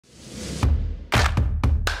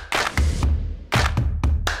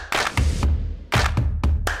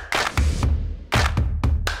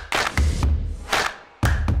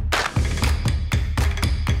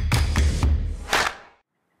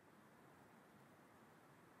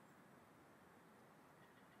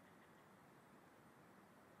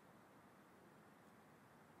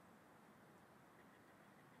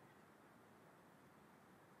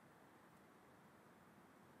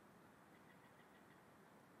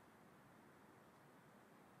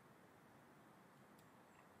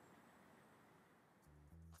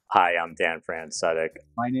Hi, I'm Dan Francetic.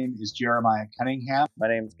 My name is Jeremiah Cunningham. My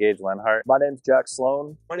name's Gage Lenhart. My name's Jack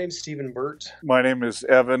Sloan. My name's Stephen Burt. My name is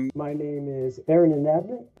Evan. My name is Aaron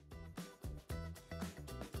Anabner.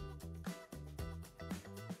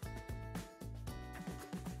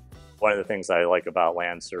 One of the things I like about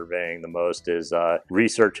land surveying the most is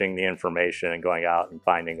researching the information and going out and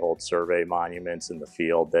finding old survey monuments in the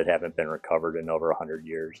field that haven't been recovered in over 100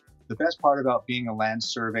 years. The best part about being a land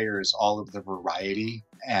surveyor is all of the variety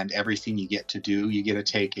and everything you get to do. You get to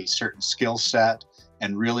take a certain skill set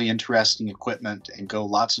and really interesting equipment and go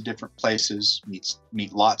lots of different places,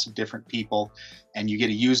 meet lots of different people, and you get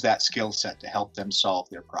to use that skill set to help them solve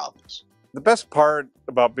their problems. The best part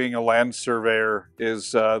about being a land surveyor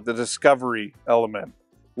is the discovery element.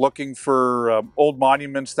 Looking for old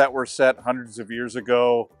monuments that were set hundreds of years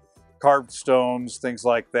ago, carved stones, things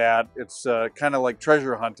like that. It's kind of like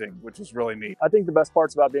treasure hunting, which is really neat. I think the best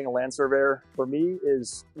parts about being a land surveyor for me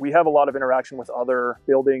is we have a lot of interaction with other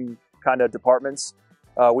building kind of departments.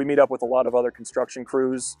 We meet up with a lot of other construction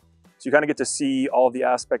crews. So you kind of get to see all of the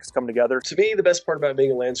aspects come together. To me, the best part about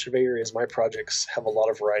being a land surveyor is my projects have a lot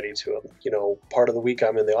of variety to them. You know, part of the week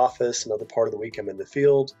I'm in the office, another part of the week I'm in the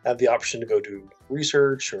field. I have the option to go do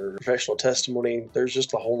research or professional testimony. There's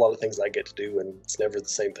just a whole lot of things I get to do, and it's never the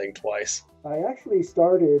same thing twice. I actually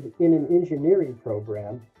started in an engineering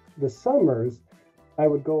program. The summers, I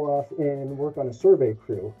would go off and work on a survey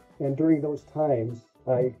crew. And during those times,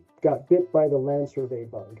 I got bit by the land survey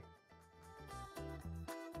bug.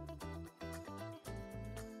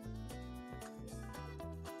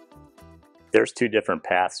 There's two different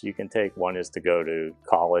paths you can take. One is to go to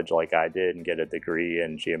college like I did and get a degree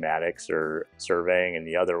in geomatics or surveying, and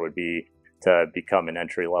the other would be to become an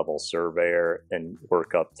entry-level surveyor and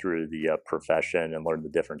work up through the profession and learn the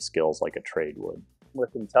different skills like a trade would.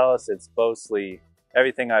 With Entellus, it's mostly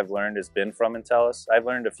everything I've learned has been from Entellus. I've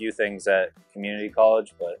learned a few things at community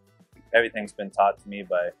college, but everything's been taught to me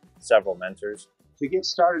by several mentors. To get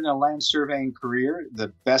started in a land surveying career, the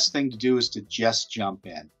best thing to do is to just jump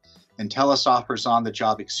in. Entellus offers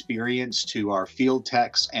on-the-job experience to our field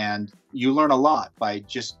techs, and you learn a lot by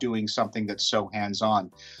just doing something that's so hands-on.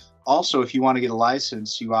 Also, if you want to get a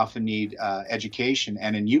license, you often need education,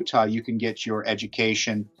 and in Utah, you can get your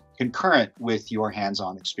education concurrent with your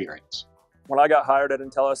hands-on experience. When I got hired at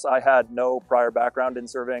Entellus, I had no prior background in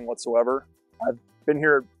surveying whatsoever. I've been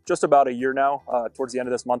here just about a year now. Towards the end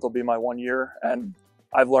of this month will be my 1 year, and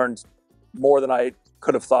I've learned more than I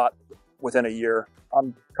could have thought within a year.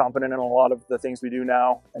 I'm confident in a lot of the things we do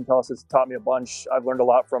now. Entellus has taught me a bunch. I've learned a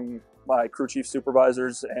lot from my crew chief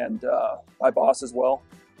supervisors and my boss as well.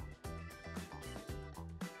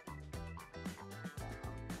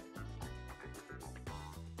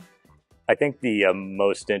 I think the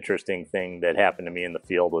most interesting thing that happened to me in the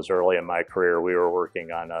field was early in my career. We were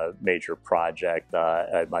working on a major project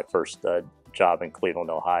at my first job in Cleveland,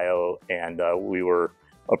 Ohio, and we were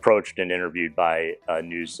approached and interviewed by a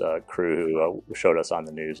news crew who showed us on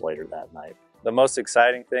the news later that night. The most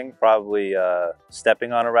exciting thing, probably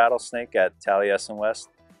stepping on a rattlesnake at Taliesin West.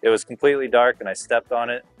 It was completely dark and I stepped on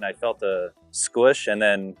it and I felt a squish, and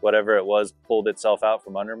then whatever it was pulled itself out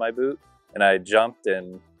from under my boot, and I jumped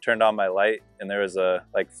and turned on my light, and there was a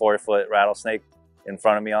 4-foot rattlesnake in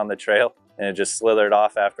front of me on the trail, and it just slithered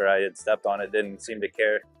off after I had stepped on it. Didn't seem to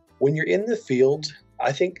care. When you're in the field,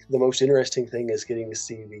 I think the most interesting thing is getting to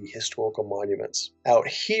see the historical monuments. Out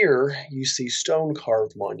here, you see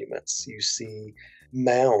stone-carved monuments, you see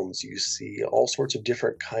mounds, you see all sorts of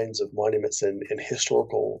different kinds of monuments and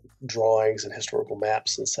historical drawings and historical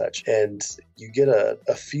maps and such. And you get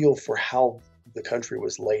a feel for how the country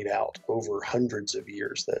was laid out over hundreds of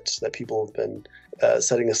years that people have been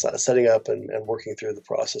setting up and working through the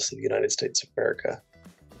process of the United States of America.